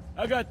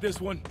 I got this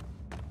one.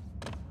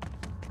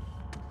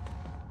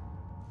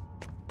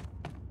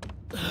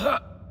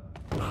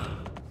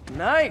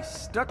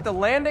 Nice, stuck the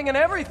landing and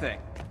everything.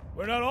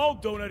 We're not all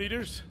donut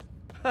eaters.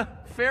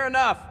 Fair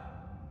enough.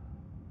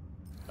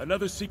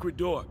 Another secret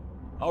door.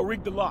 I'll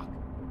rig the lock.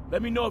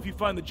 Let me know if you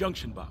find the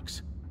junction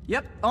box.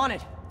 Yep, on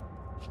it.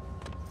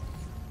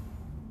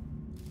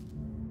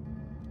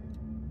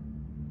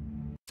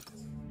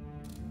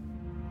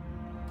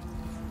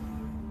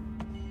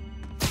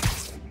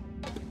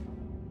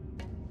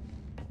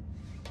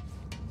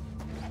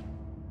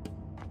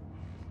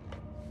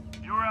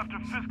 You were after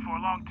Fisk for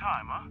a long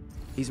time, huh?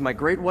 He's my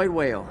great white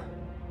whale.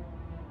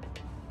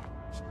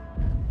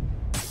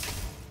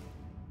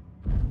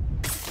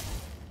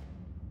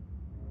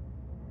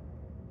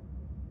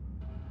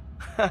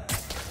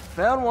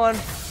 Found one.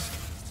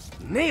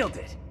 Nailed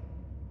it.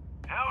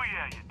 Hell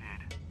yeah, you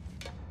did.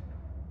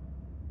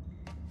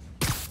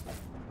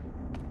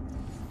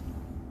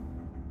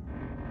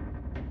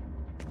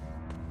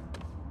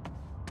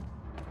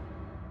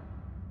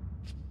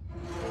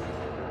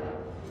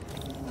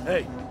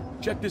 Hey,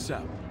 check this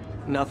out.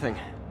 Nothing.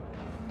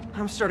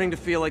 I'm starting to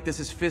feel like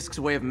this is Fisk's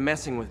way of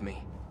messing with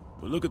me.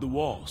 But look at the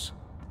walls.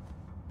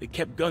 They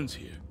kept guns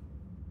here.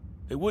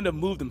 They wouldn't have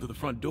moved them to the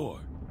front door.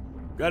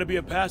 Gotta be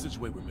a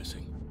passageway we're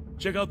missing.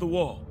 Check out the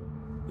wall.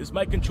 This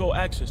might control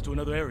access to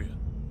another area.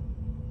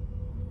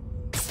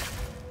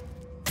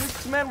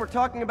 Fisk's men were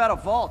talking about a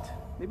vault.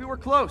 Maybe we're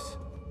close.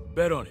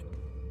 Bet on it.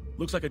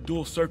 Looks like a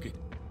dual circuit.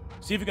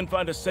 See if you can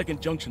find a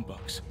second junction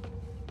box.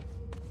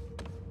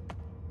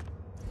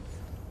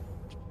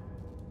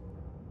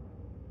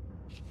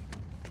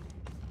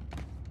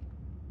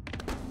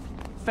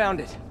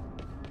 Found it.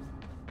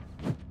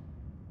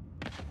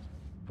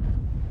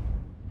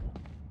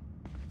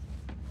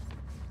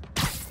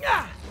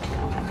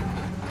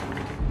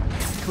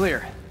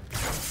 Clear.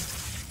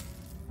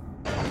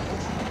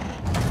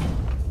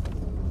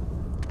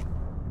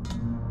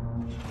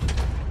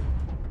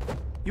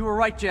 You were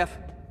right, Jeff.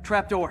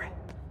 Trapdoor.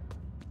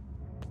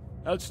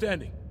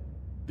 Outstanding.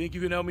 Think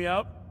you can help me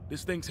out?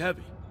 This thing's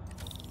heavy.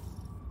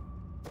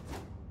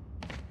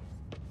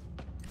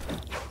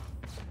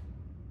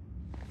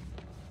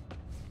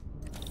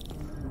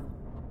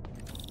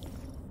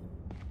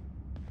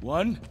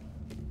 One,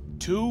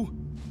 2,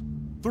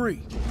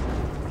 3.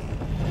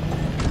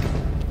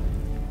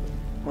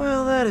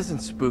 Well, that isn't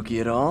spooky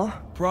at all.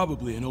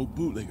 Probably an old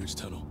bootlegger's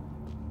tunnel.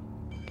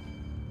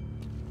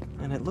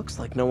 And it looks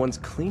like no one's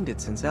cleaned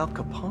it since Al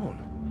Capone.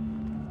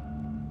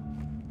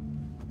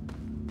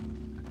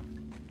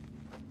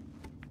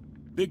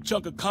 Big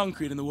chunk of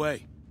concrete in the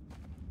way.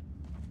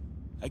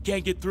 I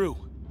can't get through.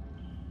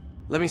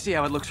 Let me see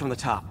how it looks from the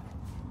top.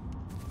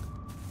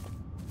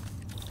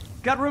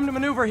 Got room to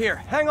maneuver here.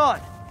 Hang on.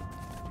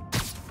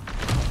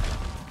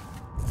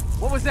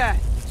 What was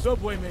that?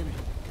 Subway, maybe.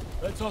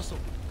 Let's hustle.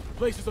 The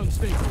place is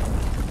unstable.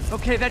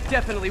 Okay, that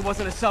definitely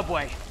wasn't a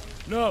subway.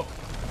 No.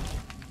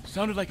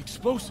 Sounded like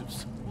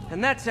explosives.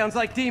 And that sounds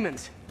like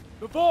demons.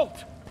 The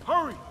vault!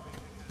 Hurry!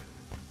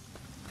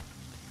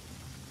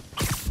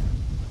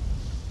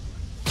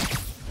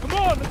 Come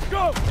on, let's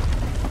go!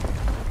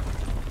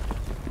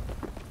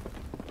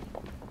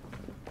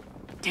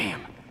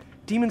 Damn.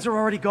 Demons are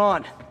already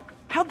gone.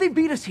 How'd they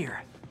beat us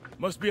here?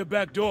 Must be a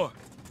back door.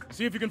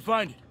 See if you can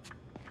find it.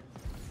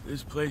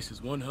 This place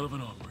is one hell of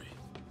an armory.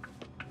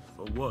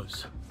 Or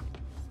was.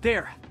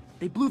 There.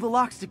 They blew the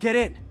locks to get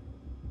in.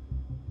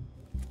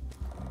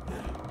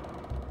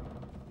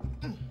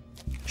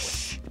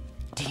 Shh.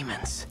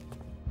 Demons.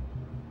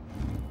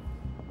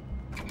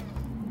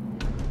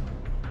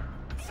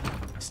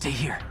 Stay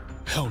here.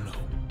 Hell no.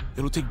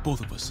 It'll take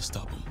both of us to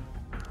stop them.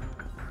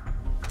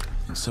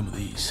 And some of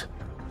these.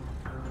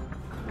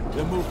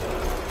 They're moving.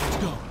 Let's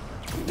go.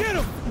 Get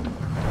him!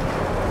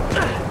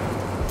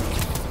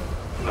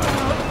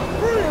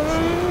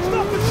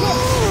 Stop the truck!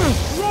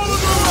 Roll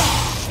him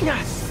around!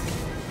 Yes!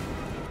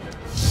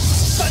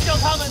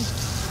 coming!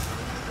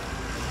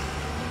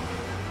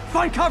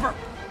 Find cover!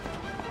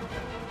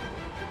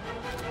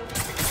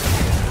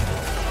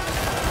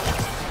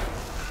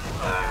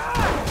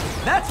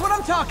 That's what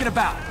I'm talking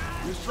about!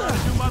 Just trying to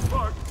do my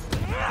part.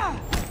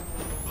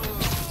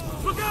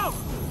 Look out!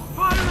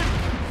 Firing!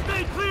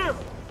 Stay clear!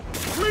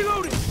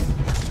 Reloading!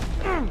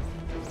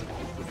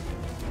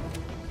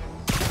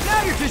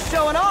 Now you're just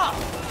showing off!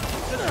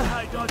 Just a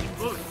high dodging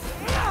bullet.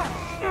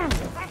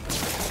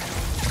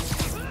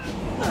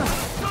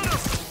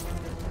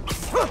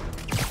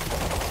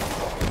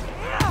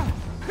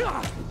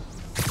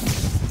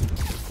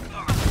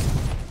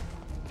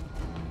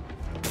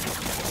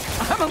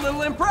 I'm a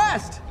little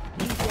impressed!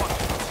 Stay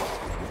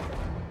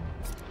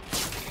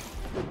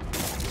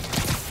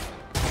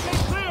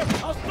clear!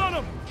 I'll stun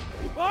him!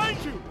 Behind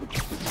you!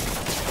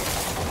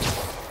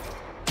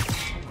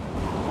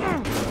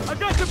 I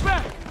got your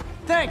back!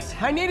 Thanks,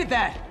 I needed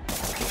that!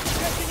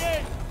 Catching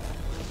aim!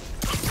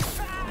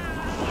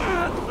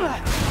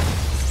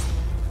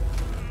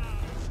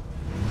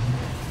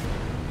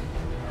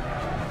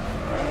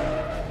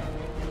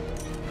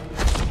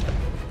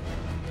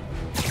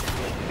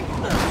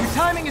 Your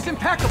timing is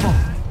impeccable!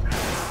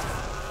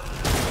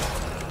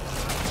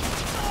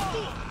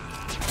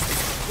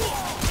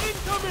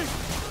 Incoming!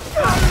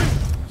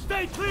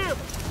 Stay clear!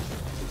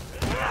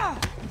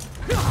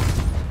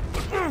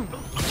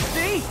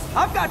 See?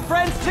 I've got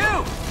friends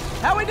too!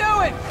 How we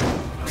doing?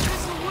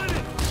 We're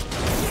winning!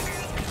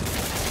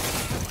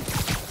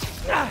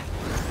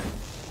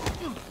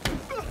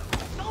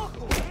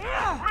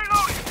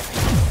 Reloading!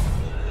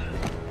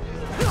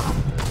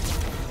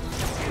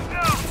 He's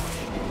down!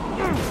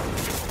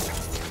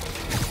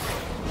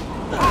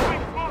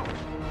 Moving, move!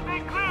 Stay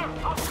clear!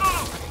 I'll stun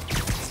him!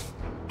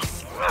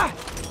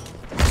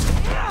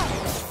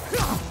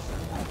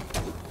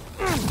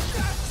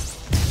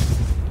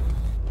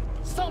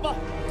 Samba!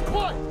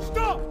 What?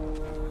 Stop!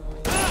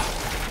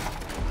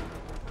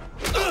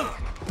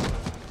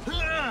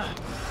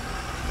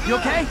 You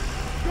okay?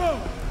 Go!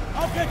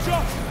 I'll catch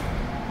up!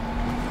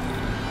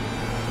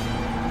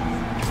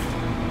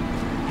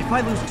 If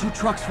I lose 2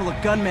 trucks full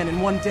of gunmen in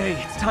one day,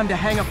 it's time to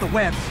hang up the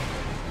webs.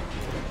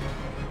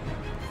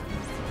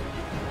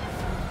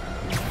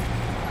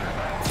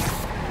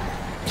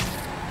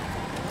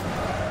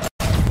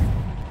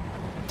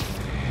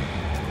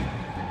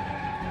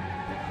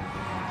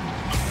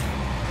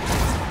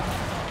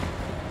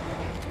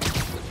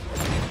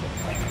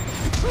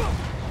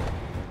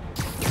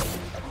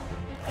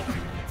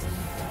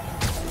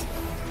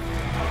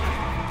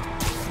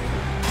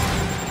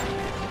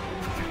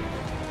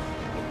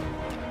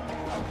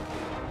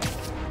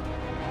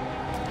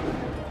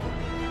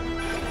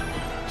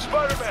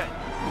 Spider-Man!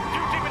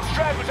 2 demon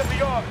stragglers at the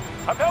yard!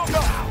 I'm held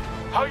up!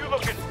 How you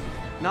looking?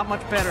 Not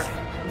much better.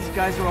 These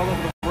guys are all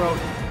over the road.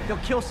 They'll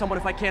kill someone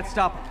if I can't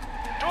stop them.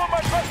 Doing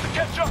my best to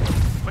catch up,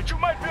 but you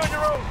might be on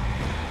your own!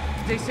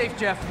 Stay safe,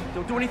 Jeff.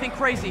 Don't do anything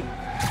crazy.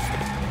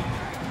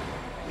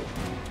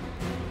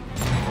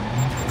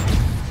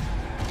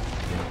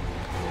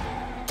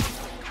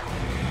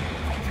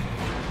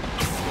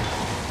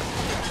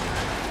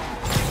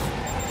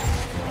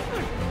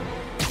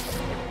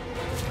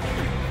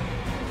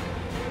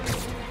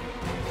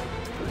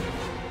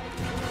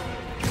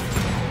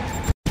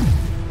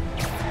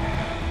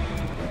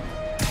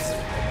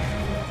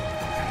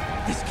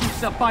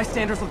 Up,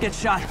 bystanders will get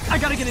shot. I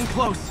gotta get in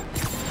close.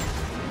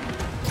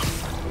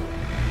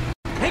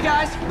 Hey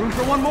guys, room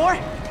for one more?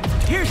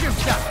 Here's your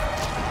stuff.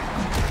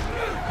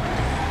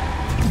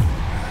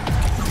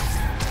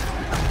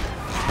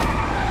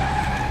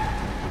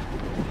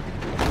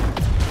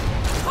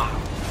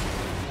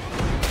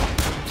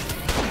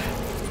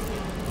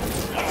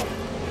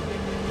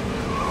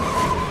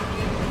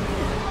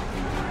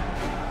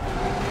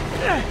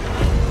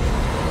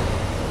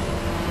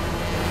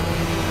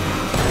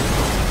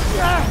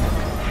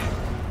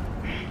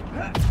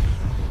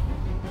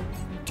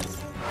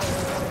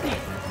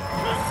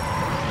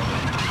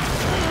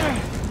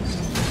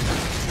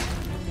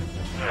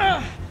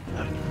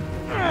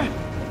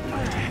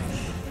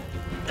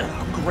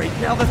 Great,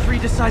 now the 3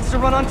 decides to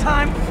run on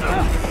time.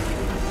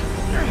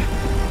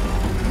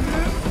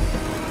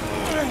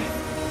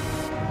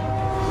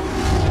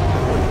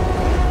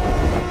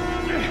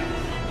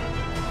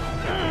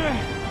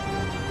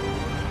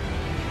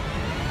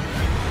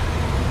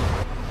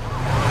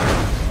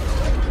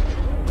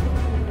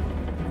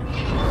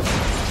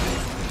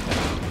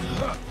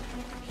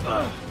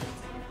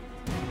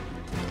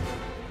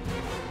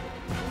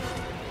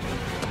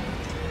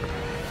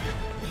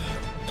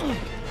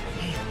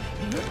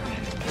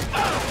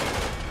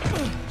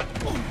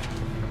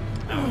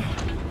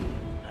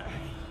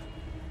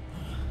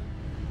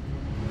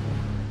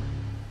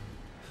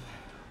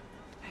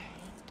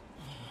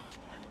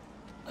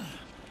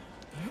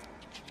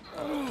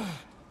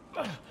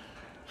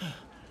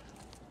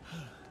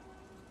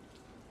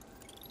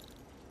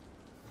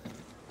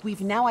 We've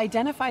now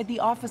identified the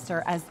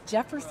officer as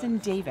Jefferson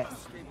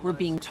Davis. We're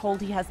being told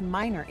he has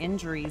minor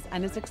injuries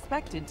and is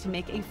expected to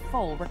make a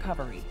full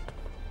recovery.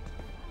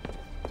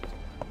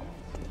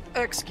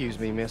 Excuse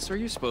me, miss. Are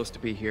you supposed to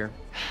be here?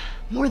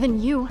 More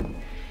than you.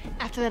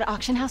 After that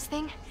auction house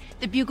thing,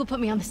 The Bugle put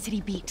me on the city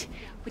beat,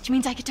 which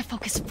means I get to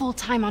focus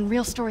full-time on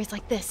real stories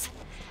like this.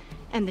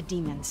 And the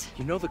demons.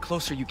 You know the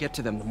closer you get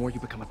to them, the more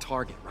you become a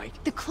target, right?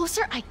 The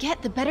closer I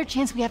get, the better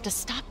chance we have to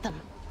stop them.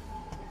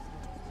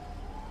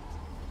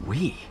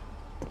 We?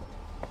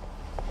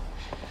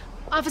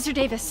 Officer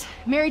Davis,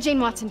 Mary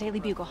Jane Watson, Daily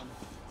Bugle.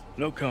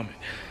 No comment.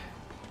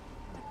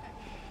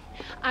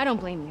 I don't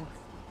blame you.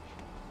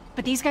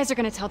 But these guys are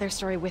gonna tell their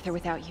story with or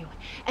without you,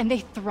 and they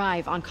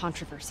thrive on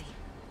controversy.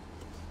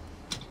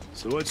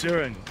 So what's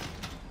your end?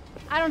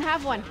 I don't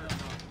have one.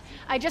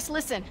 I just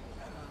listen.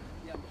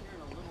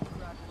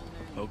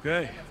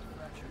 Okay.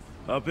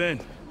 Hop in.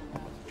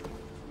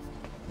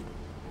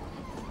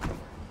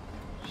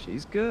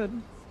 She's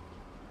good.